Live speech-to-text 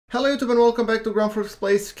Hello YouTube and welcome back to GrunfWorks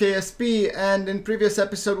Plays KSP, and in previous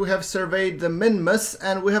episode we have surveyed the Minmus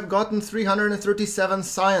and we have gotten 337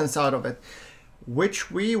 science out of it,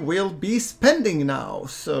 which we will be spending now.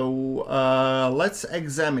 So let's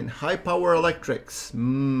examine. High power electrics,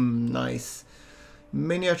 nice.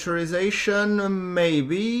 Miniaturization,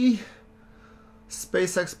 maybe.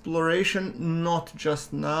 Space exploration, not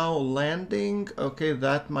just now. Landing, okay,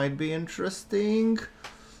 that might be interesting.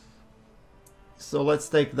 So let's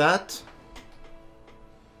take that.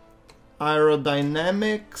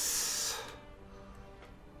 Aerodynamics.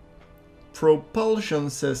 Propulsion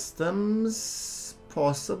systems,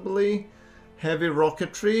 possibly. Heavy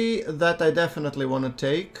rocketry, that I definitely want to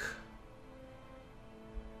take.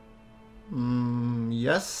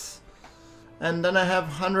 Yes. And then I have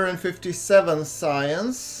 157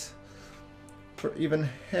 science. For even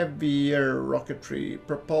heavier rocketry,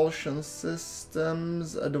 propulsion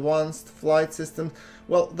systems, advanced flight systems.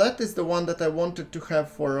 Well, that is the one that I wanted to have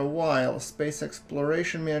for a while. Space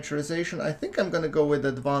exploration, miniaturization. I think I'm gonna go with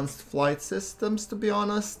advanced flight systems, to be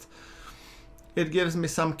honest. It gives me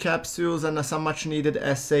some capsules and some much needed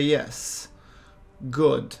SAS.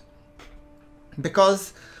 Good.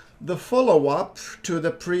 Because the follow-up to the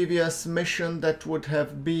previous mission that would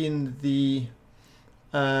have been the,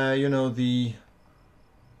 the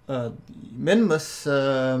Minmus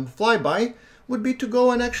flyby would be to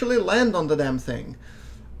go and actually land on the damn thing.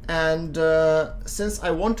 And since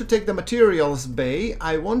I want to take the materials bay,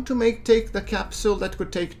 I want to take the capsule that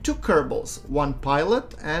could take two Kerbals, one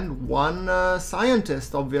pilot and one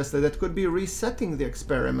scientist, obviously, that could be resetting the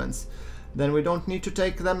experiments. Then we don't need to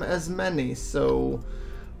take them as many. So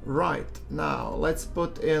right, now let's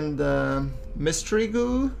put in the mystery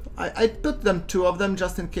goo. I put them, two of them,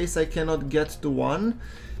 just in case I cannot get to one.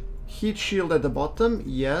 Heat shield at the bottom,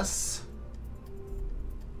 yes.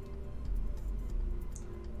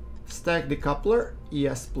 Stack decoupler,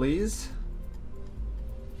 yes please.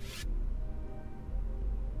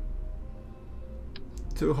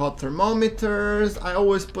 Two hot thermometers. I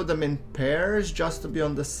always put them in pairs just to be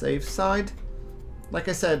on the safe side. Like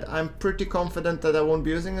I said, I'm pretty confident that I won't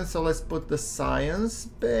be using it, so let's put the science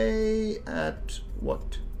bay at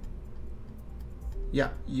what?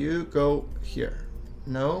 Yeah, you go here.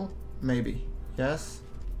 No? Maybe. Yes?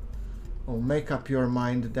 Oh, make up your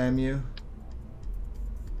mind, damn you.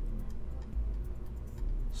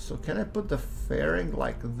 So can I put the fairing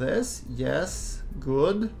like this? Yes,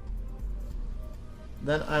 good.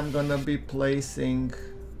 Then I'm gonna be placing...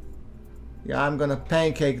 Yeah, I'm gonna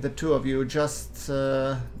pancake the two of you, just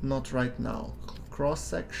not right now. Cross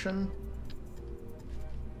section.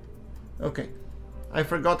 Okay. I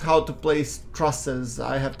forgot how to place trusses.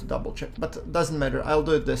 I have to double check, but it doesn't matter. I'll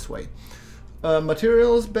do it this way.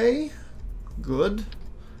 Materials bay. Good.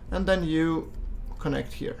 And then you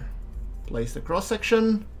connect here. Place the cross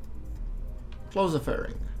section. Close the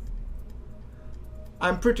fairing.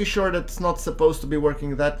 I'm pretty sure that's not supposed to be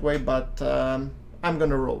working that way, but I'm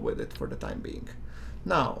gonna roll with it for the time being.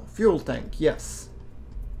 Now, fuel tank, yes.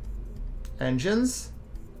 Engines.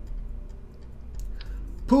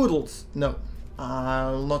 Poodles, no.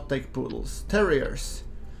 I'll not take poodles. Terriers.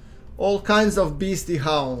 All kinds of beastie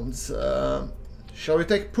hounds. Shall we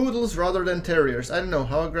take poodles rather than terriers? I don't know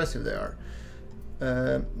how aggressive they are.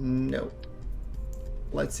 No.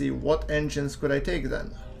 Let's see, what engines could I take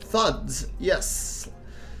then? Thuds, yes.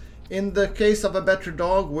 In the case of a better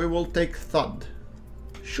dog, we will take Thud.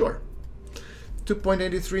 Sure.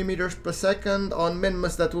 2.83 meters per second. On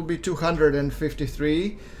Minmus that will be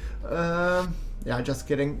 253. Yeah, just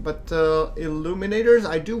kidding. But illuminators,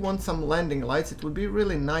 I do want some landing lights. It would be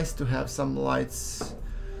really nice to have some lights,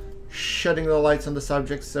 shedding the lights on the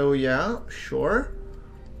subject. So yeah, sure.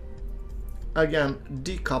 Again,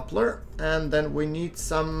 decoupler, and then we need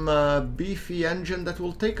some beefy engine that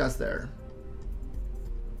will take us there.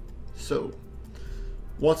 So,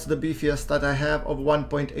 what's the beefiest that I have of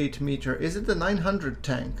 1.8 meter? Is it the 900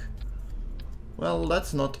 tank? Well,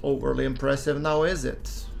 that's not overly impressive now, is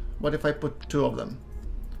it? What if I put two of them?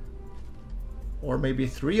 Or maybe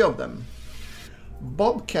three of them?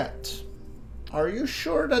 Bobcat. Are you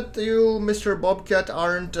sure that you, Mr. Bobcat,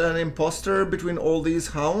 aren't an imposter between all these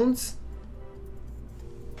hounds?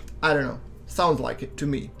 I don't know. Sounds like it to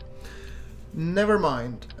me. Never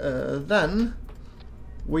mind. Then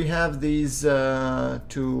we have these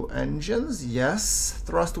two engines. Yes.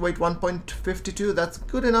 Thrust weight 1.52. That's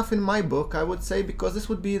good enough in my book, I would say, because this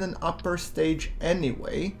would be an upper stage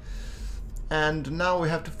anyway. And now we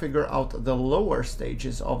have to figure out the lower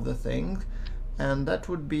stages of the thing. And that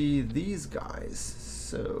would be these guys.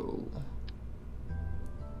 So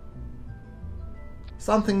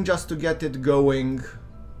something just to get it going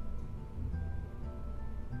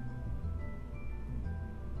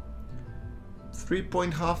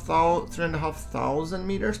 3,500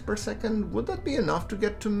 meters per second. Would that be enough to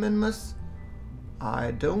get to Minmus?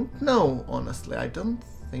 I don't know, honestly. I don't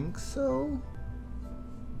think so.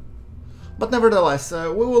 But nevertheless,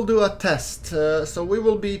 we will do a test. So we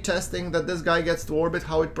will be testing that this guy gets to orbit,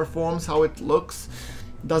 how it performs, how it looks,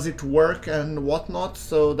 does it work and whatnot.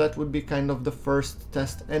 So that would be kind of the first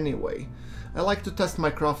test anyway. I like to test my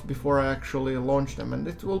craft before I actually launch them, and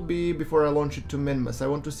it will be before I launch it to Minmus. I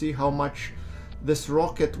want to see how much this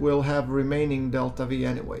rocket will have remaining delta V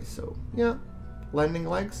anyway. So yeah, landing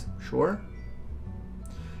legs, sure.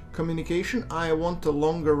 Communication, I want a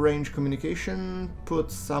longer range communication,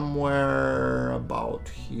 put somewhere about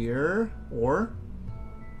here, or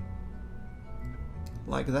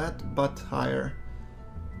like that, but higher.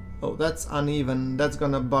 Oh, that's uneven, that's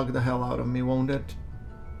gonna bug the hell out of me, won't it?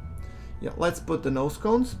 Yeah, let's put the nose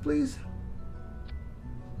cones, please.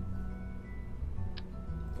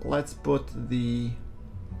 Let's put the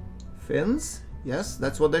fins, yes,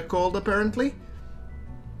 that's what they're called apparently.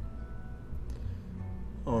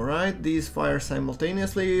 Alright, these fire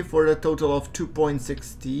simultaneously for a total of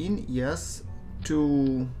 2.16, yes,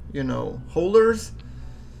 2, you know, holders.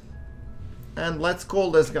 And let's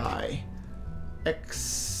call this guy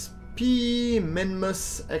XP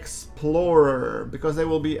Minmus Explorer, because they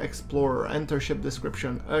will be Explorer. Enter ship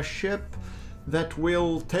description, a ship that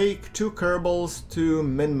will take 2 Kerbals to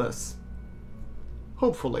Minmus.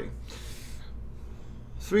 Hopefully.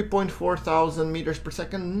 3,400 meters per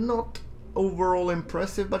second, not overall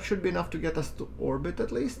impressive, but should be enough to get us to orbit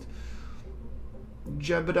at least.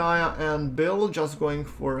 Jebediah and Bill just going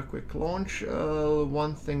for a quick launch.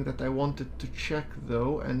 One thing that I wanted to check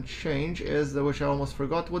though and change is, which I almost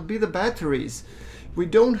forgot, would be the batteries. We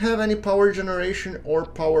don't have any power generation or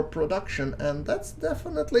power production, and that's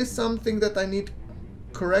definitely something that I need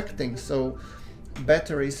correcting. So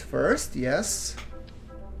batteries first, yes.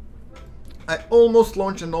 I almost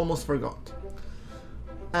launched and almost forgot.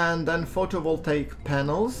 And then photovoltaic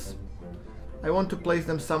panels. I want to place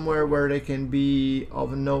them somewhere where they can be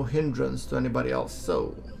of no hindrance to anybody else.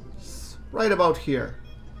 So, right about here.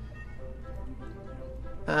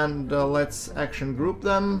 And let's action group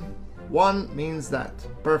them. 1 means that.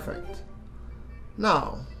 Perfect.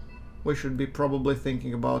 Now, we should be probably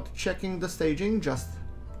thinking about checking the staging just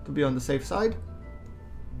to be on the safe side.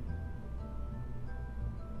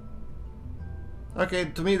 Okay,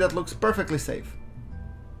 to me that looks perfectly safe.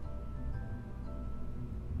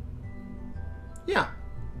 Yeah,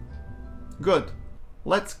 good.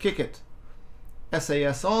 Let's kick it.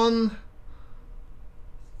 SAS on.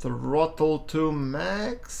 Throttle to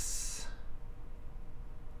max.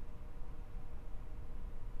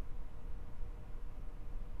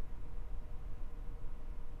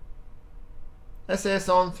 SAS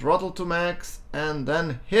on, throttle to max, and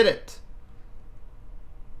then hit it.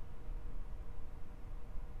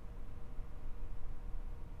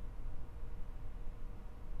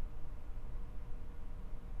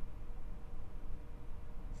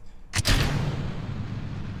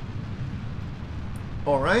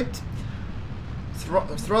 Alright,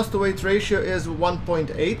 thrust to weight ratio is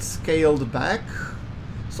 1.8, scaled back,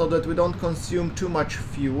 so that we don't consume too much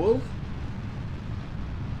fuel.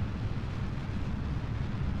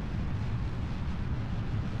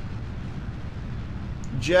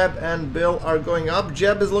 Jeb and Bill are going up.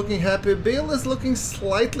 Jeb is looking happy, Bill is looking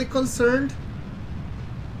slightly concerned,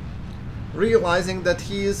 realizing that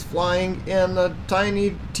he is flying in a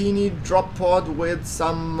tiny, teeny drop pod with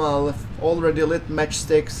some already lit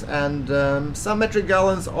matchsticks and some metric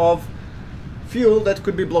gallons of fuel that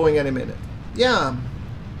could be blowing any minute. Yeah,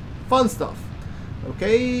 fun stuff.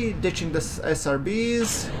 Okay, ditching the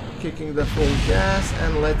SRBs, kicking the full gas,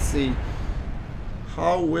 and let's see.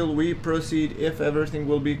 How will we proceed if everything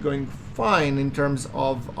will be going fine in terms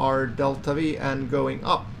of our delta V and going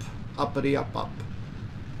up, uppity up, up.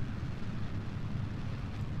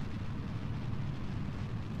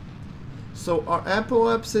 So our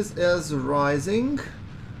apoapsis is rising,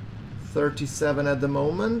 37 at the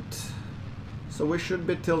moment, so we should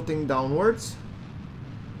be tilting downwards,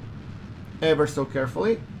 ever so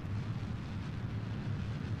carefully.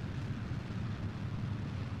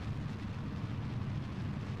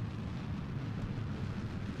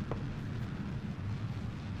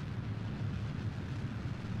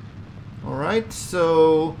 Alright,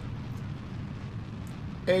 so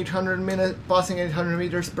 800 passing 800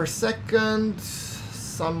 meters per second,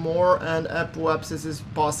 some more, and apoapsis is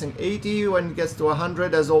passing 80. When it gets to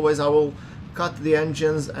 100, as always, I will cut the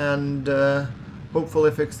engines and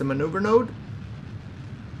hopefully fix the maneuver node.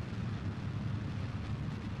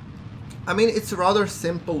 I mean, it's a rather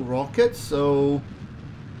simple rocket, so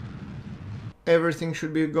everything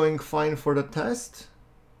should be going fine for the test.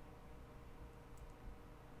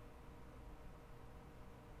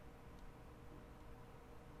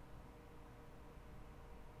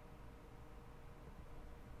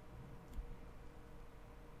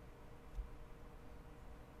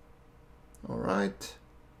 All right.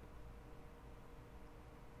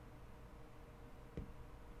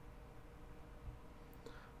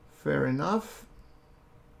 Fair enough.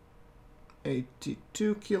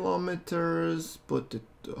 82 kilometers, put it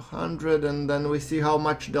to 100, and then we see how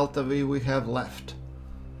much delta V we have left.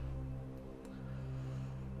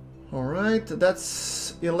 All right,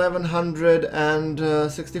 that's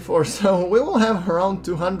 1164, so we will have around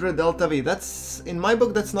 200 delta V. That's, in my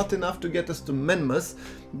book, that's not enough to get us to Minmus,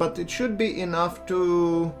 but it should be enough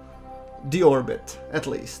to deorbit, at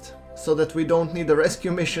least, so that we don't need a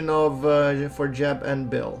rescue mission of for Jeb and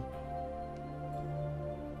Bill.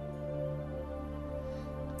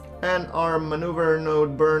 And our maneuver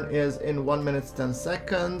node burn is in 1 minute 10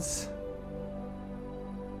 seconds.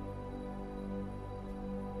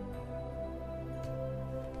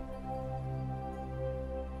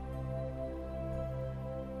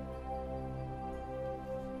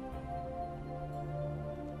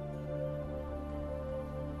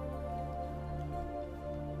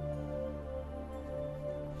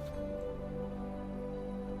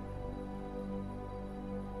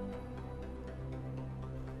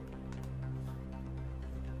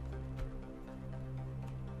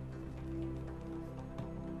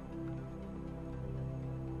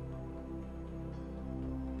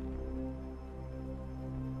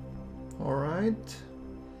 All right,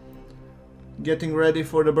 getting ready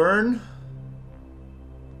for the burn.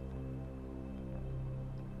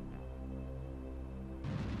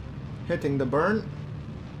 Hitting the burn.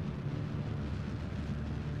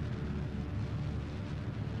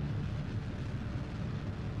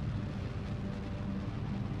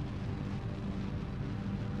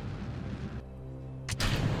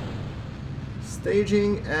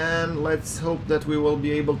 Staging, and let's hope that we will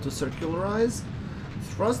be able to circularize.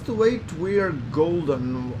 Thrust to weight, we are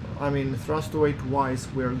golden. I mean, thrust to weight wise,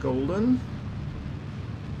 we are golden.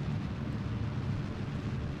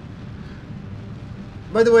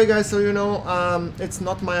 By the way, guys, so you know, it's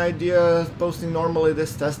not my idea posting normally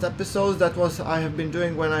this test episodes. That was I have been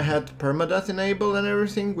doing when I had permadeath enabled and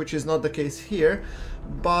everything, which is not the case here.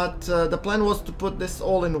 But the plan was to put this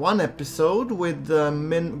all in one episode with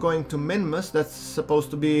going to Minmus. That's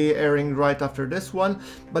supposed to be airing right after this one.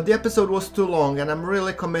 But the episode was too long, and I'm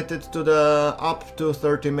really committed to the up to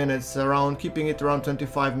 30 minutes, around keeping it around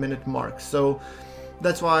 25-minute mark. So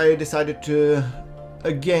that's why I decided to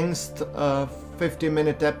against a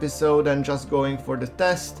 50-minute episode and just going for the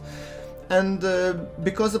test. And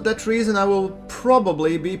because of that reason, I will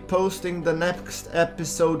probably be posting the next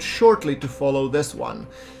episode shortly to follow this one.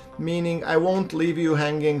 Meaning I won't leave you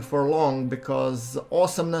hanging for long, because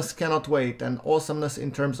awesomeness cannot wait, and awesomeness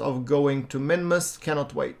in terms of going to Minmus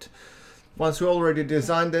cannot wait. Once we already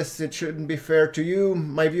designed this, it shouldn't be fair to you,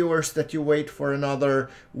 my viewers, that you wait for another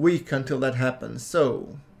week until that happens.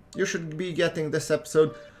 So you should be getting this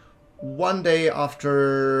episode one day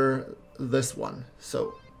after this one.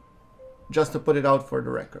 So just to put it out for the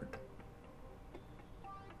record.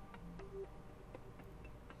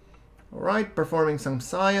 Alright, performing some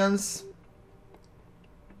science.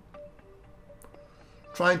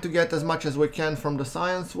 Trying to get as much as we can from the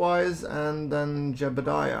science-wise, and then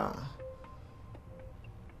Jebediah.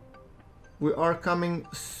 We are coming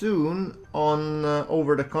soon on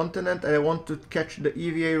over the continent. I want to catch the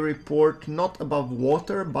EVA report not above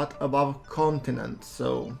water, but above continent,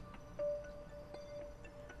 so...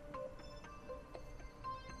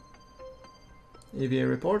 EVA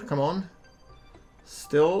report, come on.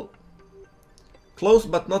 Still close,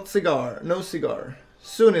 but not cigar. No cigar.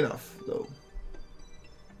 Soon enough, though.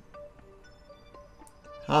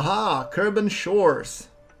 Haha, Kerbal Shores.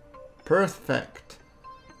 Perfect.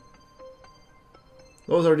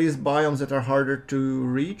 Those are these biomes that are harder to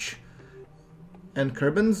reach. And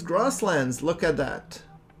Kerbal's grasslands, look at that.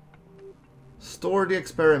 Store the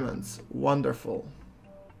experiments. Wonderful.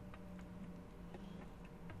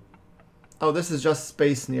 Oh, this is just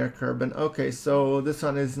space near Kerbal. Okay, so this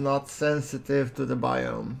one is not sensitive to the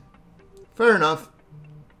biome. Fair enough.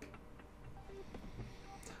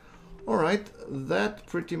 Alright, that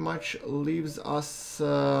pretty much leaves us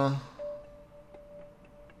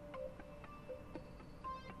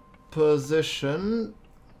position.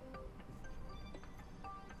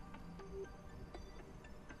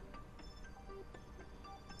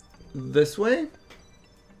 This way.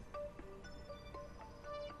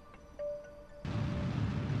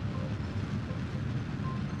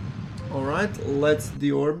 Alright. Alright, let's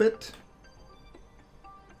deorbit.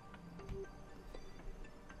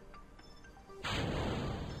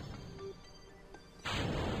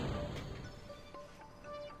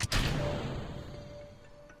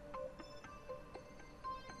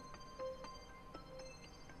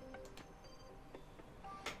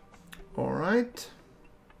 Alright.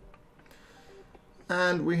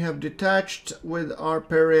 And we have detached with our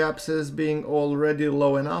periapsis being already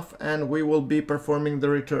low enough, and we will be performing the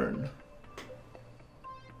return.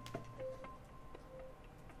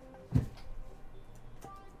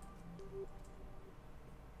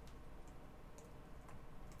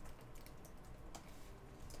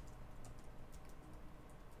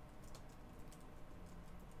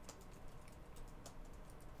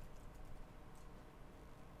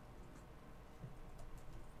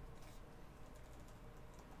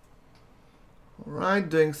 Alright,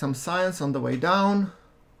 doing some science on the way down.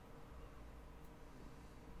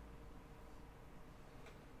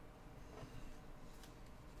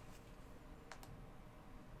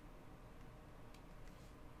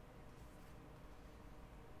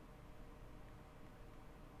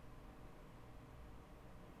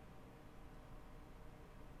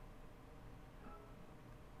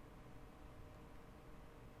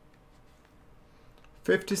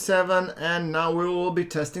 .57, and now we will be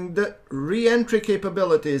testing the re-entry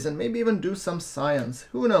capabilities and maybe even do some science.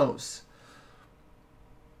 Who knows?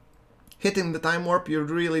 Hitting the time warp, you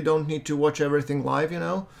really don't need to watch everything live, you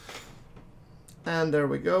know. And there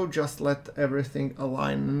we go, just let everything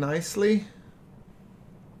align nicely.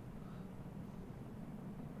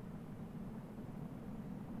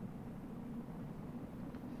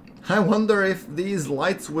 I wonder if these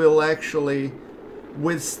lights will actually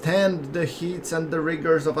withstand the heats and the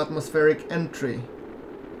rigors of atmospheric entry.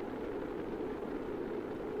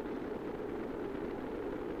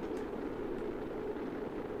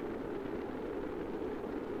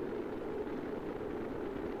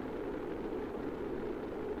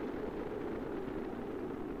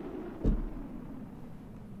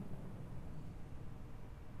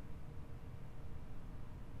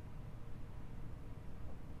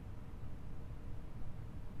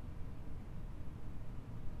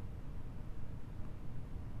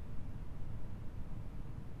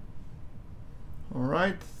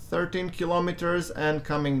 Alright, 13 kilometers and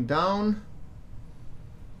coming down.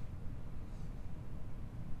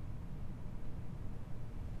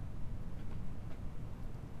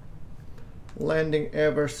 Landing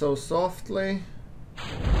ever so softly.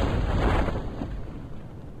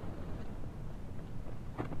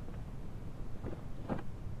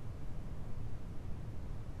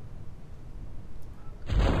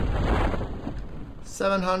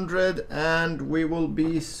 $700, and we will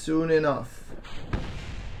be soon enough.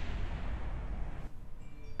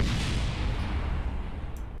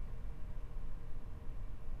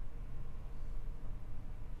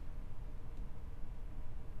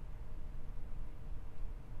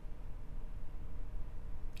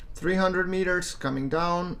 $300 meters coming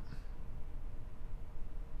down.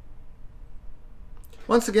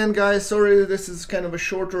 Once again, guys, sorry this is kind of a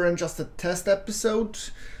shorter and just a test episode.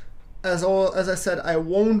 As I said, I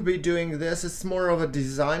won't be doing this. It's more of a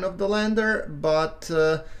design of the lander, but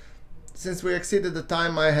since we exceeded the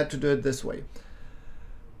time, I had to do it this way.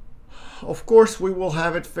 Of course, we will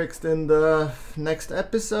have it fixed in the next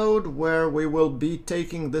episode, where we will be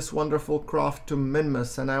taking this wonderful craft to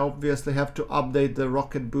Minmus, and I obviously have to update the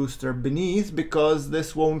rocket booster beneath, because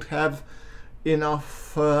this won't have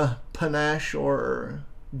enough panache or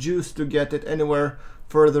juice to get it anywhere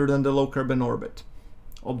further than the low carbon orbit,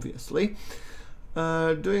 obviously.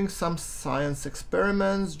 Doing some science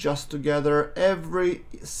experiments just to gather every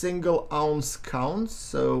single ounce counts.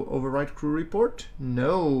 So overwrite crew report?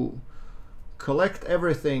 No. Collect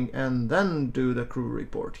everything and then do the crew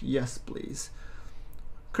report. Yes, please.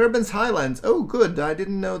 Kerbin's Highlands. Oh, good. I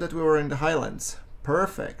didn't know that we were in the Highlands.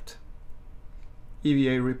 Perfect.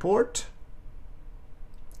 EVA report.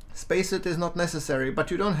 Spacesuit is not necessary,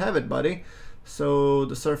 but you don't have it, buddy. So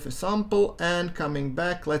the surface sample, and coming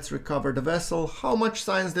back, let's recover the vessel. How much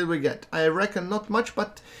science did we get? I reckon not much,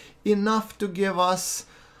 but enough to give us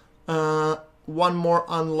one more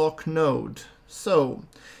unlock node. So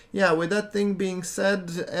yeah, with that thing being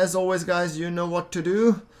said, as always, guys, you know what to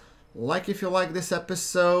do. Like if you like this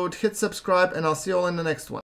episode, hit subscribe, and I'll see you all in the next one.